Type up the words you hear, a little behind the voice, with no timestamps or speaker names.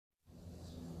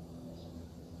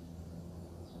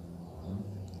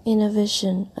In a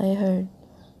vision I heard,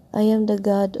 I am the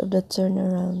God of the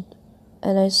turnaround,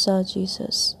 and I saw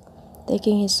Jesus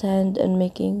taking his hand and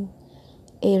making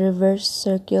a reverse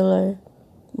circular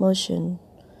motion,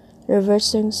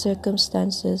 reversing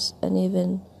circumstances and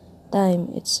even time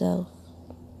itself.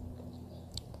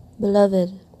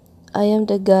 Beloved, I am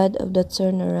the God of the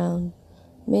turnaround.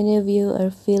 Many of you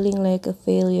are feeling like a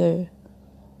failure,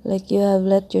 like you have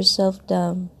let yourself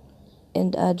down,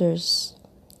 and others.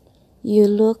 You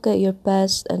look at your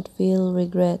past and feel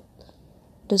regret.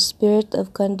 The spirit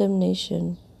of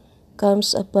condemnation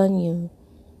comes upon you,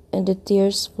 and the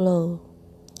tears flow.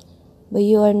 But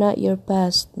you are not your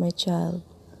past, my child.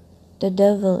 The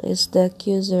devil is the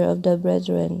accuser of the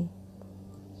brethren.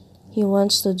 He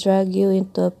wants to drag you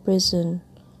into a prison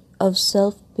of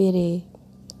self-pity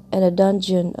and a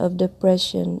dungeon of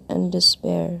depression and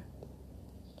despair.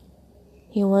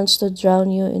 He wants to drown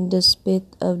you in this pit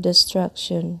of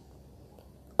destruction.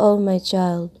 Oh, my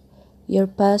child, your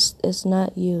past is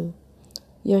not you.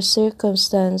 Your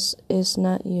circumstance is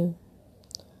not you.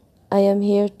 I am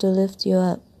here to lift you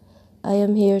up. I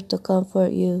am here to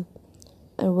comfort you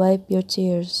and wipe your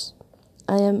tears.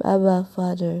 I am Abba,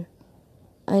 Father.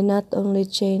 I not only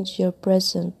change your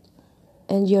present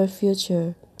and your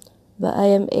future, but I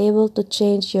am able to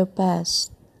change your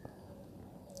past.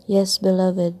 Yes,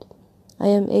 beloved, I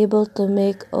am able to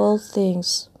make all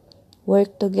things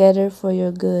work together for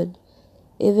your good,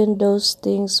 even those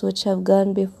things which have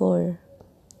gone before.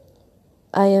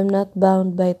 I am not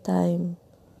bound by time.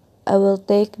 I will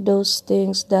take those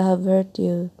things that have hurt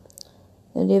you,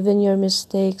 and even your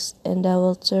mistakes, and I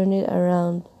will turn it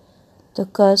around to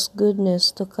cause goodness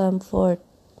to come forth.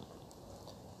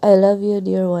 I love you,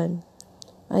 dear one.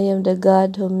 I am the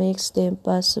God who makes the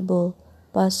impossible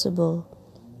possible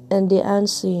and the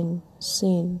unseen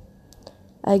seen.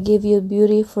 I give you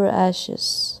beauty for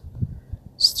ashes,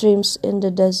 streams in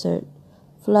the desert,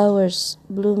 flowers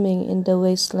blooming in the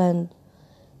wasteland.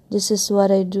 This is what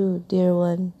I do, dear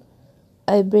one.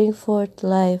 I bring forth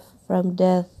life from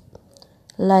death,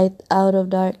 light out of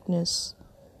darkness.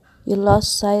 You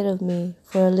lost sight of me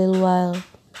for a little while,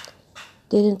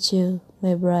 didn't you,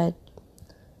 my bride?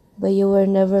 But you were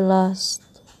never lost.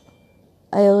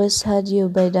 I always had you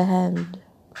by the hand.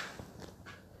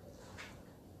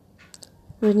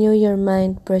 Renew your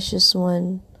mind, precious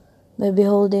one, by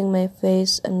beholding my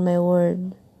face and my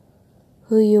word.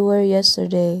 Who you were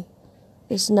yesterday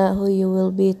is not who you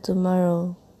will be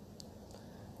tomorrow.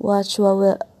 Watch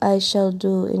what I shall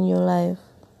do in your life,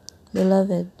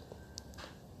 beloved.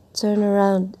 Turn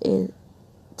around,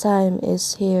 time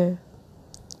is here.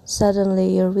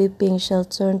 Suddenly your weeping shall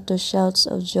turn to shouts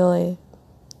of joy.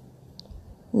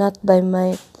 Not by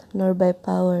might nor by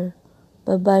power,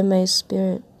 but by my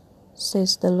spirit,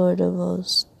 says the Lord of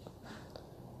hosts.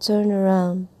 Turn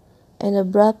around, an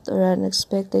abrupt or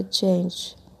unexpected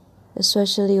change,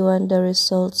 especially one that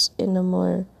results in a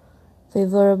more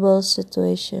favorable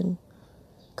situation.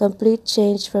 Complete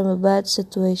change from a bad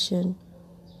situation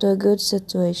to a good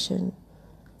situation,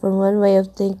 from one way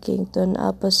of thinking to an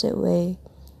opposite way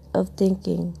of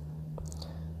thinking.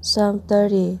 Psalm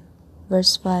 30,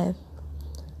 verse 5.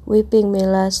 Weeping may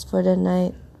last for the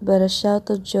night, but a shout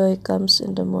of joy comes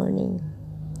in the morning.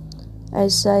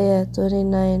 Isaiah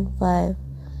 29:5.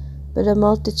 But the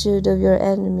multitude of your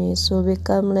enemies will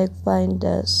become like fine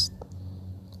dust,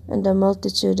 and the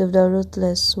multitude of the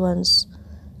ruthless ones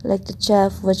like the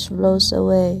chaff which blows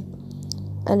away,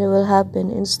 and it will happen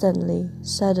instantly,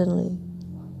 suddenly.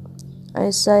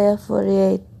 Isaiah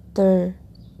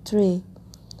 48:3.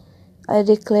 I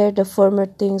declared the former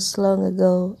things long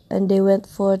ago, and they went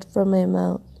forth from my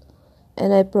mouth,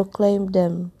 and I proclaimed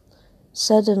them.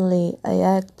 Suddenly I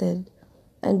acted,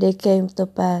 and they came to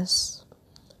pass.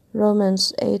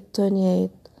 Romans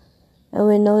 8:28. And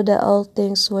we know that all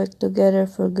things work together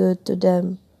for good to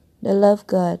them that love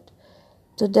God,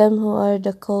 to them who are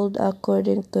the called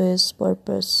according to his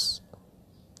purpose.